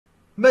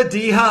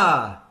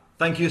Madiha,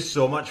 thank you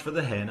so much for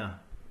the henna.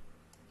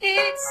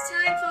 It's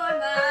time for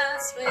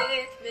Maths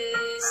with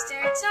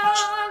Mr.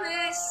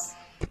 Thomas.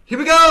 Here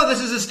we go. This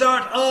is the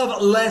start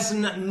of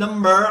lesson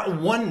number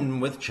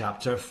 1 with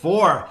chapter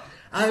 4.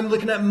 I'm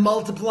looking at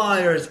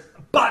multipliers,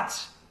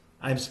 but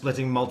I'm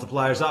splitting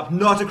multipliers up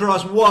not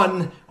across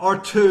 1 or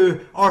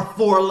 2 or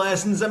 4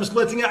 lessons. I'm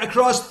splitting it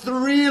across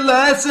 3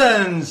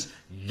 lessons.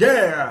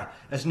 Yeah!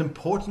 It's an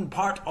important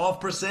part of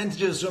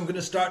percentages, so I'm going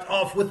to start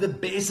off with the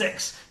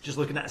basics, just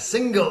looking at a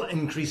single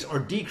increase or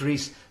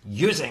decrease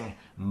using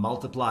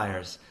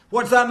multipliers.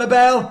 What's that,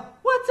 Mabel?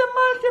 What's a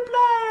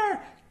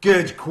multiplier?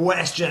 Good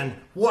question.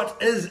 What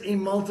is a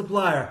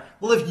multiplier?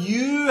 Well, if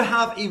you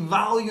have a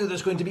value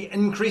that's going to be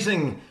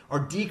increasing or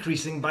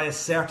decreasing by a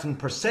certain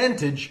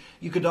percentage,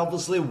 you could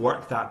obviously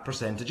work that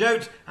percentage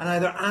out and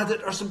either add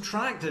it or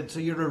subtract it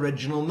to your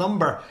original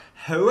number.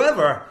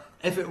 However,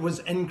 if it was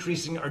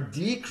increasing or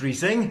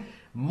decreasing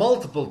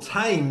multiple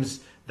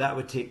times, that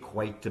would take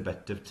quite a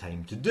bit of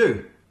time to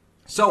do.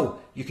 So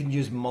you can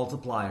use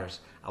multipliers.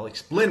 I'll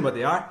explain what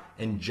they are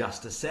in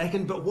just a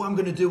second, but what I'm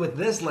going to do with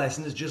this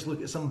lesson is just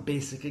look at some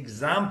basic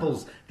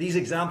examples. These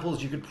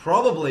examples you could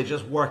probably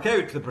just work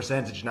out the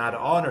percentage and add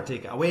it on or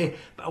take it away,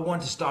 but I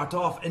want to start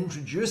off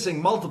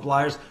introducing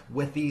multipliers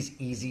with these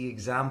easy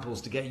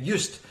examples to get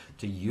used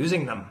to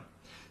using them.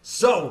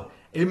 So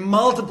a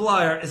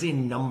multiplier is a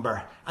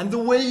number, and the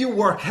way you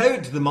work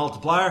out the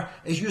multiplier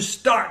is you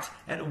start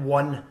at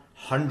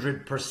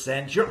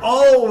 100%. You're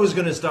always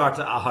going to start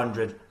at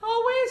 100.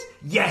 Always?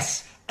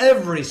 Yes,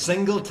 every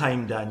single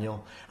time,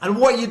 Daniel. And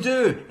what you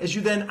do is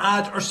you then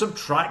add or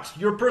subtract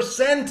your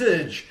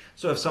percentage.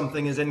 So if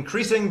something is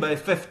increasing by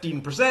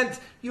 15%,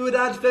 you would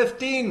add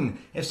 15.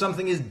 If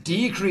something is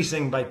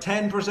decreasing by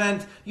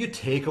 10%, you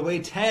take away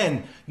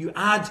 10. You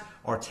add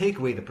or take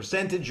away the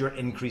percentage you're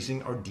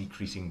increasing or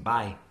decreasing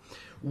by.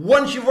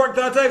 Once you've worked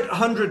that out,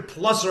 100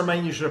 plus or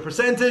minus your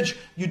percentage,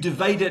 you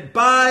divide it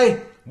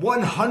by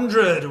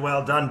 100.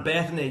 Well done,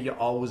 Bethany. You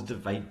always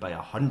divide by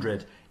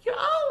 100. You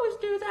always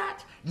do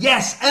that.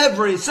 Yes,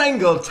 every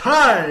single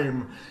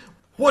time.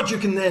 What you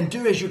can then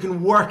do is you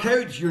can work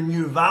out your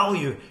new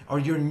value or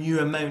your new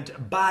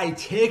amount by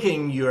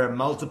taking your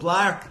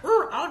multiplier.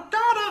 Oh, I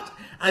got it.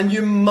 And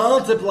you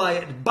multiply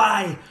it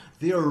by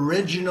the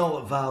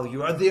original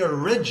value or the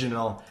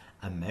original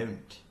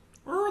amount.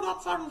 Oh,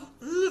 that sounds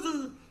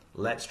easy.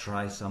 Let's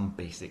try some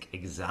basic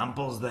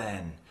examples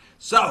then.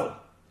 So,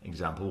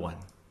 example 1.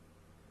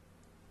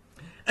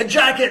 A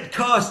jacket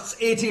costs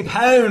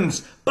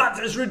 £80,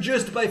 but is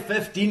reduced by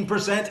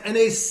 15% in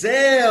a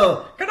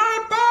sale. Can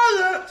I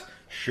buy it?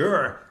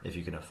 Sure, if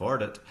you can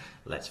afford it.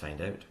 Let's find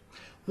out.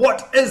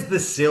 What is the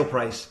sale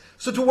price?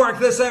 So to work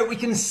this out, we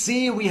can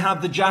see we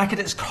have the jacket.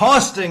 It's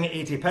costing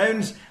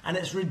 £80 and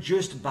it's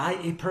reduced by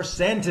a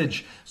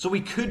percentage. So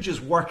we could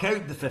just work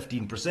out the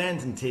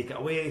 15% and take it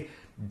away.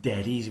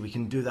 Dead easy, we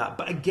can do that.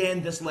 But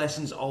again, this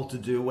lesson's all to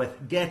do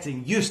with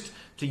getting used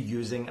to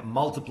using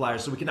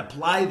multipliers. So we can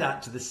apply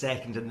that to the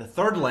second and the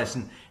third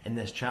lesson in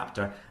this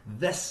chapter.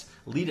 This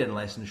lead-in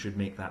lesson should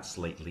make that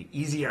slightly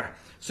easier.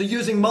 So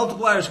using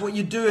multipliers, what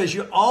you do is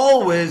you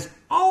always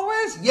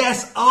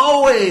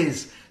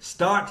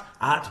start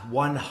at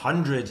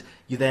 100.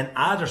 You then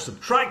add or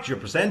subtract your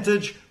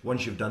percentage.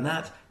 Once you've done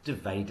that,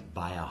 divide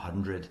by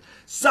 100.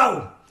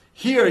 So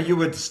here you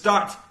would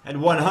start at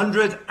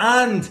 100,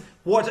 and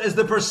what is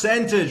the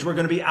percentage we're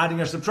going to be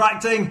adding or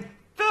subtracting?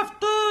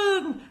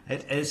 15!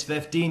 It is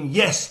 15,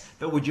 yes,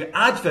 but would you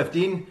add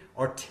 15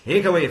 or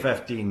take away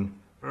 15?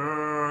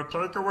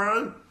 Take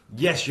away?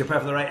 Yes, you're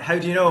perfectly right. How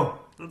do you know?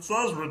 It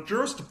says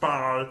reduced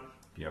by.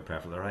 You're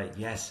perfectly right,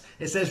 yes.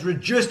 It says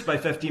reduced by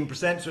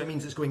 15%, so it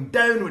means it's going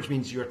down, which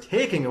means you're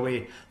taking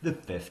away the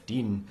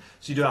 15.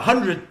 So you do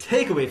 100,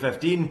 take away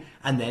 15,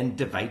 and then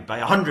divide by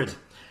 100.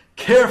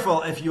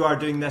 Careful if you are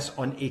doing this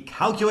on a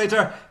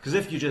calculator, because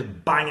if you just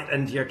bang it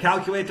into your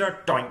calculator,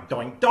 doink,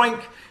 doink,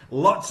 doink,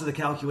 lots of the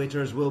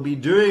calculators will be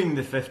doing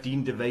the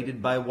 15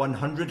 divided by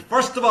 100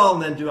 first of all,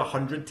 and then do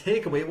 100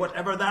 take away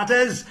whatever that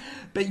is.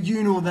 But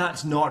you know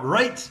that's not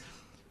right.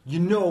 You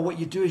know what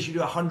you do is you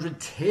do 100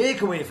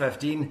 take away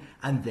 15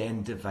 and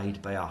then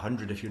divide by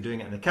 100. If you're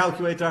doing it in the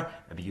calculator,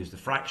 maybe use the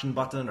fraction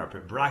button or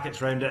put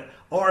brackets around it,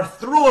 or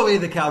throw away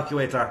the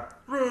calculator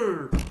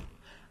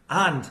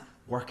and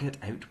work it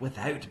out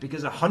without,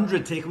 because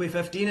 100 take away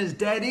 15 is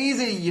dead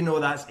easy. You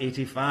know that's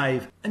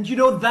 85. And you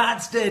know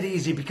that's dead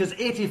easy because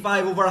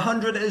 85 over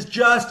 100 is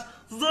just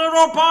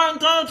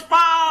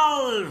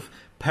 0.85.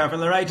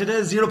 Perfectly right, it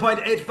is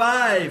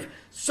 0.85.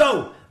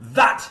 So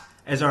that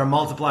is our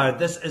multiplier.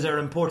 This is our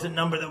important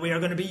number that we are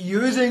going to be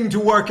using to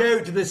work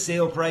out the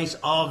sale price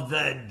of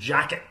the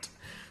jacket.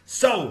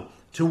 So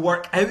to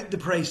work out the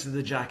price of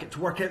the jacket, to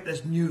work out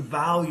this new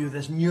value,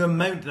 this new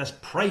amount, this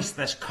price,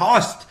 this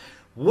cost,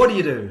 what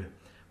do?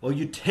 Well,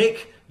 you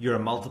take your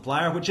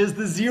multiplier, which is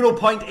the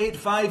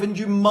 0.85, and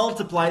you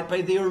multiply it by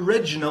the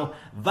original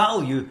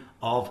value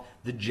of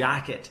the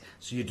jacket.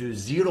 So you do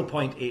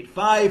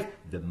 0.85,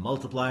 the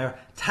multiplier,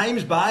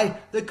 times by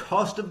the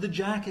cost of the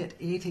jacket,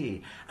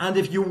 80. And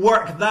if you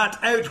work that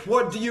out,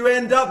 what do you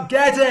end up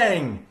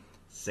getting?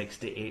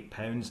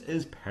 £68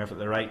 is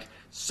perfectly right.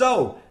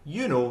 So,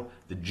 you know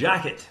the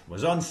jacket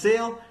was on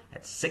sale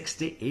at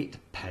 £68.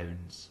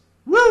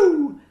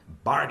 Woo!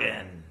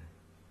 Bargain.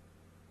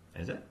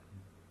 Is it?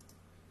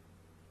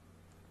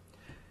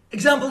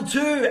 Example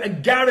 2. A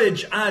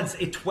garage adds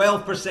a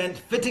 12%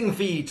 fitting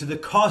fee to the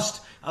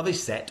cost of a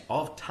set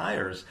of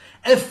tyres.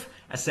 If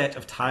a set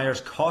of tyres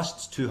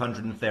costs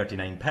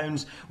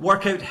 £239,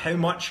 work out how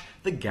much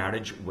the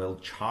garage will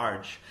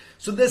charge.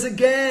 So this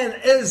again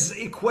is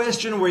a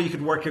question where you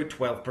could work out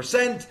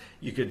 12%,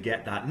 you could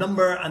get that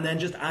number and then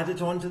just add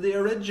it on to the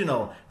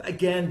original. But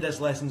again, this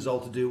lesson is all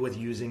to do with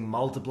using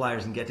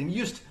multipliers and getting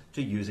used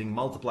to using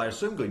multipliers,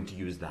 so I'm going to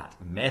use that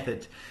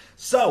method.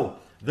 So,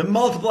 the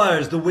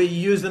multipliers, the way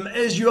you use them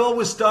is you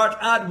always start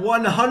at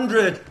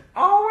 100.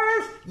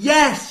 Always?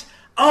 Yes,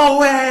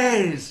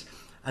 always!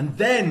 And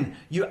then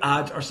you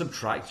add or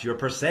subtract your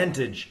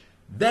percentage.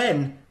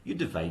 Then you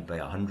divide by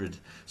 100.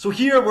 So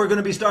here we're going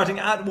to be starting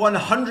at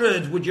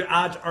 100. Would you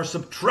add or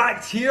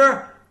subtract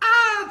here?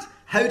 Add!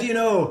 How do you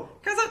know?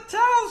 Because it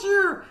tells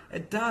you.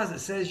 It does. It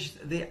says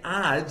they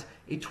add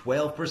a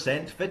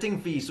 12%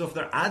 fitting fee. So if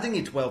they're adding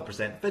a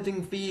 12%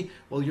 fitting fee,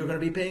 well, you're going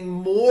to be paying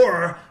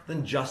more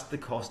than just the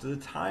cost of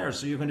the tyres.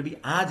 So you're going to be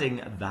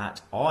adding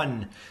that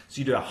on. So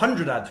you do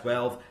 100 add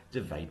 12,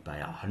 divide by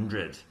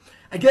 100.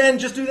 Again,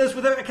 just do this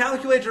without a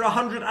calculator.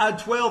 100 add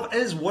 12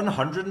 is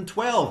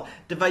 112.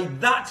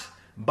 Divide that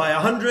by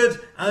 100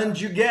 and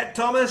you get,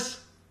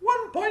 Thomas,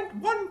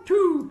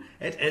 1.12.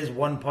 It is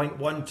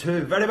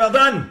 1.12. Very well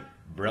done.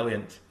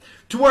 Brilliant.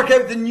 To work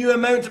out the new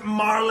amount,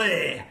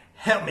 Marley,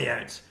 help me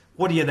out.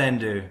 What do you then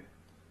do?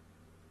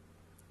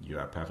 You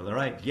are perfectly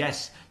right.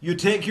 Yes, you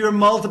take your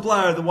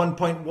multiplier, the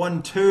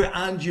 1.12,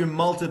 and you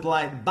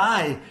multiply it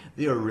by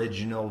the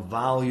original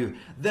value.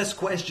 This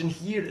question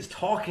here is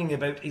talking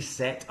about a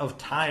set of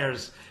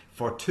tyres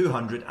for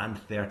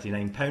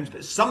 £239,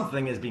 but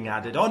something is being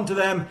added onto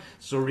them,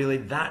 so really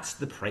that's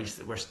the price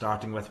that we're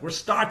starting with. We're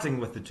starting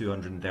with the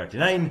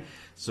 239,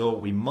 so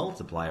we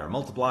multiply our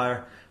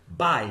multiplier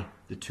by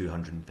the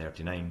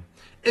 239.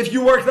 If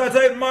you work that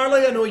out,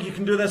 Marley, I know you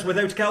can do this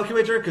without a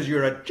calculator because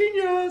you're a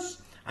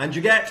genius, and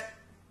you get,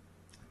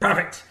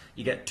 perfect,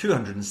 you get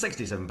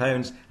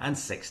 £267 and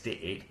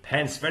 68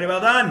 pence. Very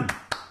well done.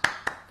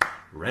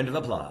 Round of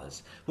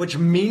applause. Which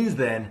means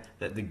then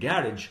that the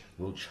garage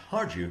will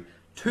charge you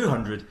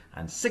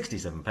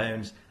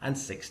 £267 and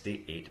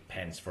 68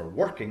 pence for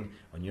working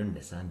on your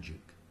Nissan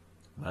Juke.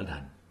 Well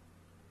done.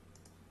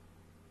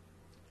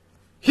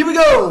 Here we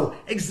go!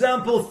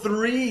 Example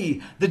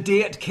 3. The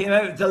day it came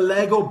out, the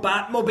Lego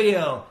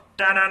Batmobile.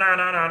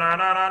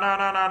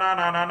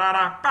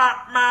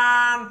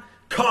 Batman!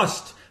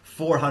 Cost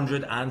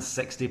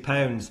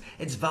 £460.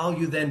 Its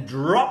value then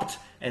dropped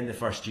in the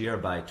first year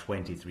by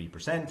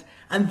 23%.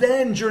 And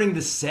then during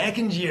the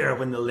second year,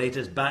 when the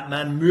latest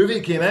Batman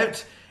movie came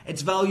out,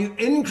 its value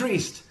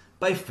increased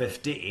by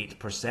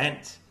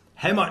 58%.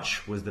 How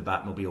much was the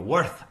Batmobile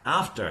worth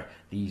after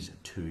these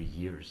 2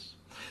 years?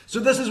 So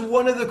this is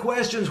one of the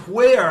questions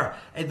where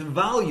the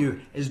value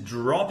is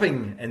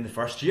dropping in the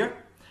first year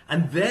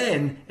and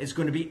then it's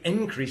going to be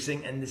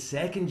increasing in the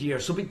second year.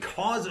 So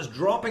because it's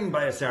dropping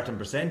by a certain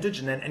percentage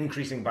and then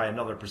increasing by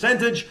another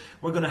percentage,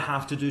 we're going to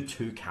have to do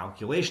 2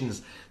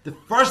 calculations. The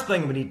first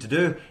thing we need to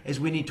do is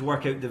we need to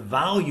work out the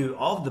value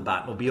of the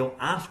Batmobile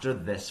after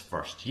this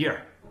first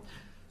year.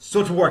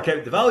 So to work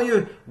out the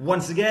value,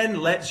 once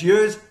again, let's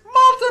use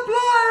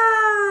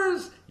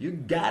multipliers. You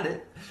got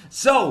it.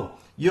 So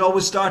you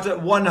always start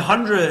at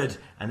 100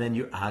 and then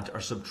you add or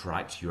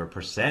subtract your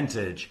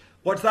percentage.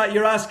 What's that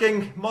you're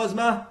asking,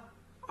 Mosma?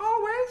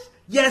 Always?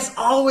 Yes,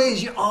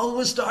 always. You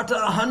always start at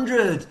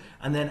 100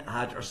 and then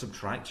add or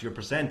subtract your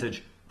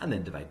percentage and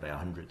then divide by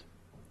 100.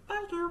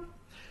 Thank you.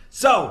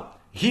 So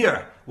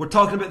here, we're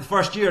talking about the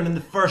first year, and in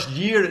the first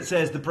year it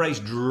says the price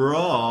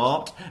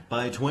dropped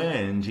by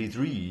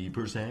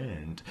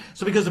 23%.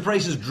 So because the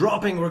price is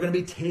dropping, we're going to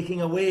be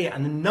taking away,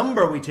 and the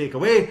number we take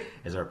away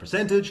is our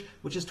percentage,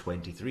 which is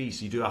 23.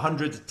 So you do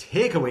 100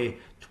 take away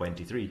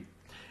 23.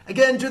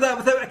 Again, do that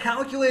without a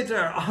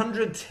calculator.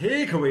 100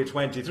 take away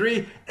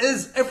 23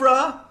 is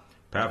Ifra.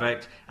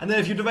 Perfect. And then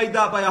if you divide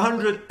that by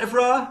 100,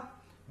 Ifra.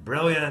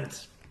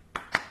 Brilliant.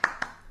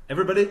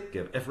 Everybody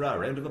give Ifra a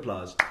round of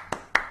applause.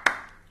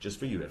 Just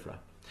for you, Ifra.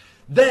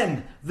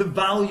 Then, the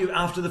value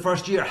after the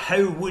first year.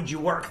 How would you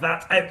work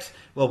that out?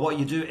 Well, what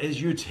you do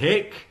is you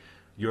take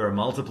your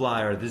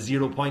multiplier, the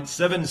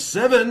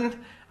 0.77,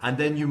 and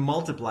then you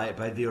multiply it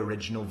by the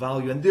original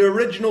value. And the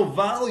original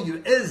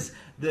value is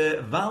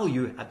the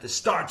value at the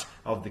start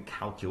of the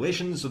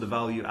calculation. So the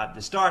value at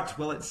the start,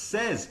 well, it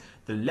says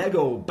the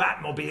Lego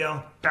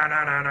Batmobile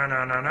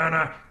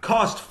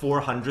cost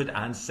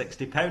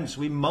 £460. So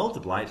we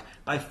multiply it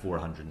by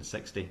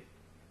 460.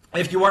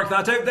 If you work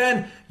that out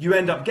then, you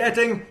end up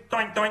getting,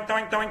 doink, doink,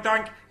 doink, doink,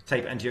 doink,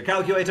 type it into your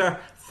calculator,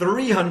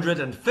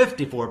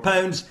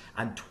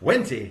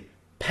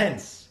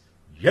 £354.20.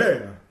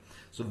 Yeah!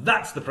 So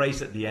that's the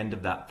price at the end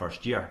of that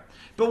first year.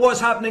 But what's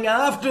happening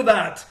after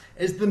that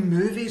is the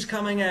movie's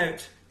coming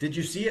out. Did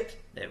you see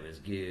it? It was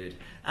good.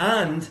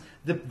 And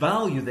the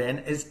value then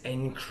is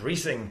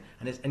increasing,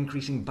 and it's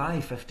increasing by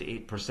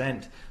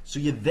 58%. So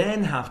you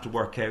then have to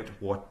work out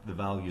what the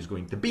value is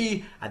going to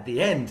be at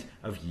the end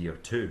of year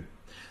 2.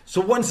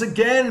 So once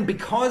again,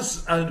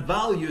 because a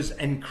value is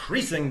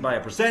increasing by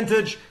a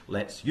percentage,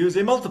 let's use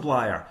a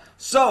multiplier.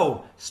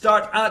 So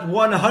start at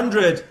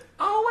 100.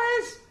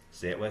 Always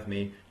say it with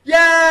me.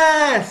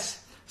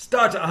 Yes!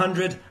 Start at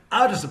 100,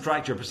 add or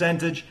subtract your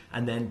percentage,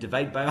 and then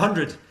divide by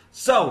 100.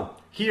 So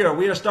here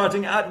we are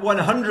starting at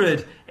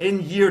 100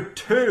 in year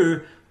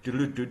 2.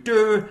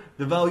 The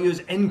value is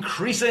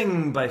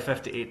increasing by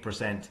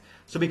 58%.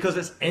 So because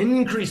it's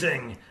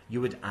increasing,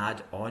 you would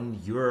add on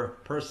your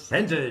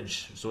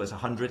percentage. So it's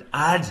 100,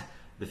 add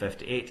the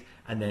 58,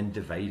 and then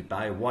divide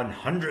by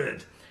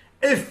 100.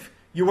 If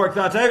you work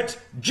that out,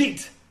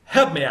 Jeet,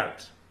 help me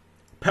out.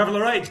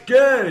 Perfectly right,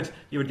 good.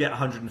 You would get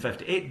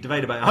 158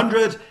 divided by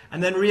 100,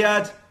 and then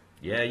re-add.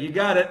 Yeah, you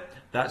got it.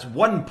 That's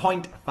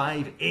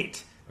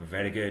 1.58.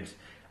 Very good.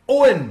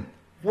 Owen,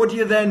 what do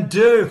you then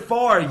do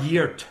for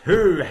year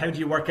 2? How do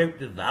you work out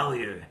the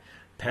value?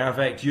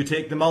 Perfect. You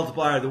take the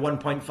multiplier, the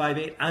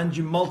 1.58, and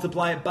you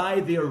multiply it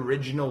by the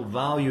original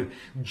value.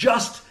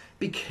 Just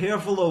be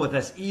careful though with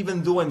this.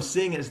 Even though I'm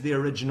saying it's the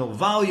original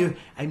value,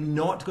 I'm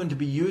not going to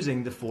be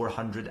using the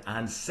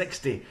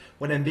 460.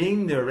 When I'm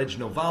saying the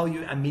original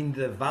value, I mean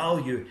the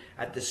value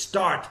at the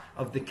start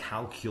of the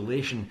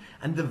calculation.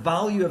 And the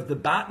value of the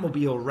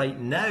Batmobile right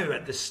now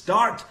at the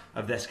start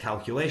of this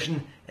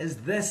calculation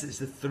is this. It's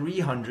the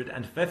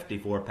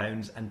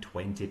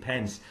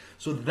 £354.20.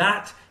 So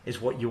that is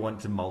what you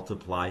want to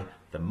multiply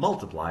the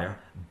multiplier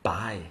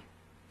by.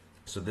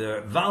 So the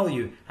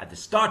value at the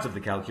start of the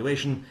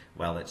calculation,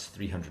 well, it's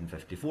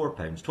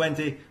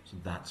 £354.20, so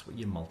that's what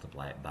you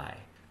multiply it by.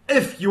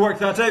 If you work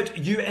that out,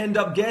 you end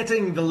up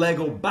getting the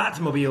Lego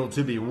Batmobile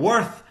to be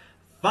worth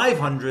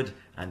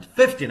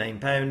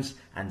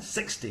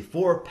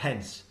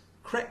 £559.64.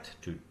 Correct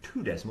to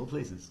 2 decimal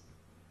places.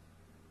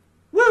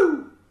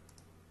 Woo!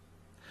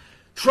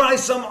 Try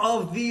some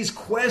of these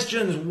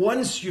questions.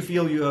 Once you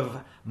feel you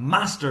have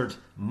mastered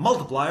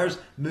multipliers,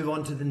 move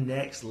on to the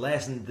next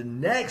lesson. The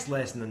next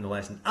lesson and the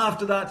lesson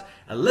after that,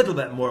 a little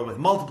bit more with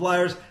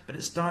multipliers, but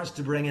it starts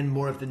to bring in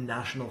more of the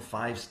National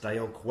 5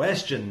 style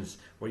questions,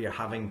 where you're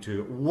having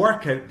to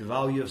work out the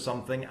value of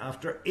something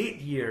after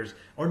 8 years,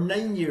 or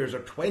 9 years, or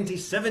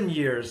 27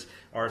 years,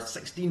 or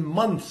 16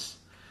 months.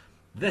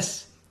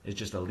 This is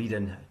just a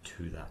lead-in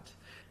to that.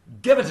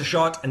 Give it a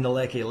shot in the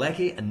Lecky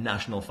Lecky and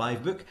National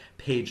 5 book,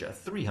 page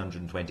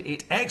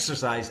 328,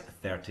 exercise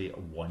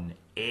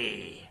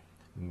 31A.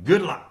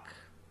 Good luck.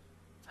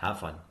 Have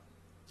fun.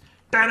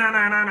 Batman!